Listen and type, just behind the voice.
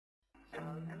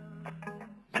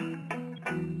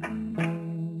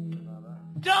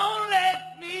Don't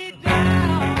let me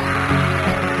down.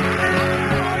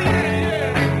 Oh,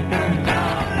 yeah.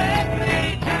 Don't let me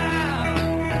down.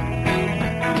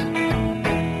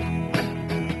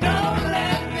 Don't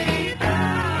let me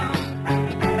down.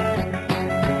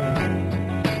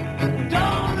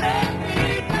 Don't let me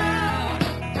down.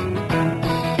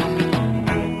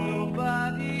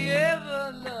 Nobody ever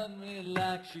loved me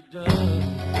like she does.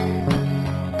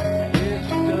 Yes,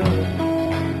 she does.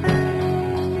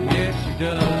 Yes, she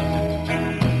does.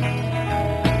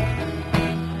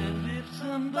 And if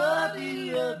somebody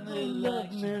loved me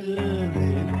like she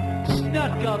does,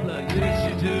 snot gobbler, yes,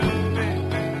 she do.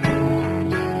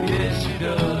 Yes, she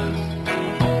does.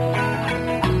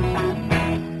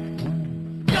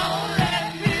 Don't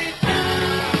let me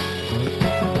down.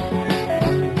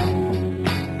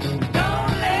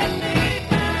 Don't let me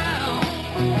down.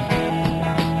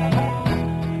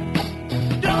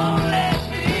 Don't let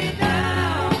me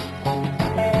down.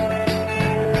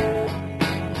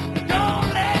 Don't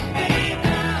let me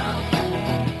down.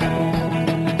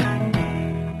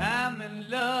 I'm in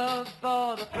love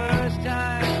for the first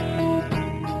time.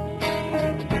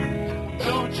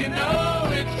 Don't you know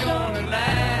it's gonna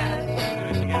last?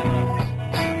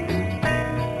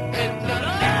 It's a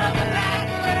love like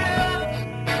forever.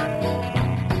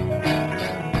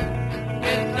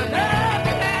 It's a love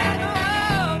like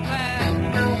romance.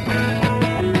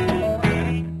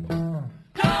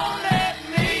 Don't let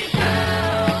me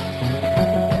down.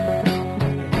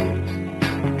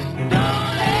 Don't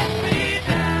let me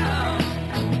down.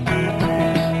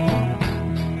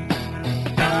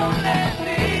 Don't let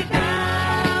me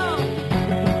down.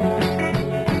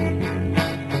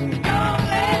 Don't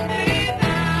let me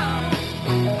down.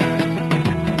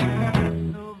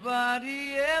 Nobody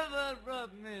ever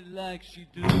rubbed me like she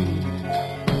do.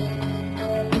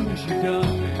 She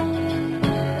done me.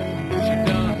 She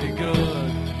done me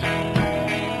good.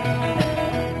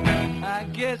 I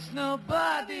guess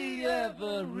nobody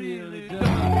ever really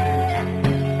done me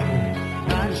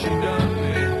like she done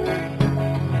me.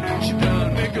 She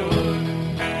done me good.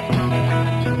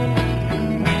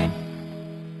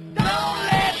 Don't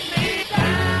let me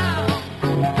down.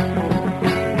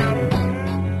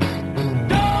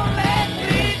 Don't let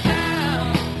me down.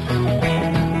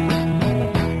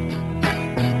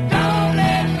 Don't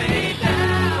let me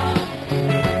down.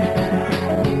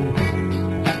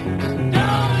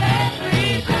 Don't let me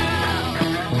down.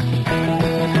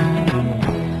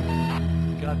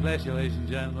 God bless you, ladies and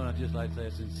gentlemen. I'd just like to say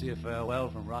a sincere farewell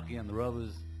from Rocky and the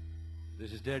Rubbers.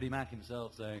 This is Dirty Mac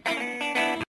himself saying...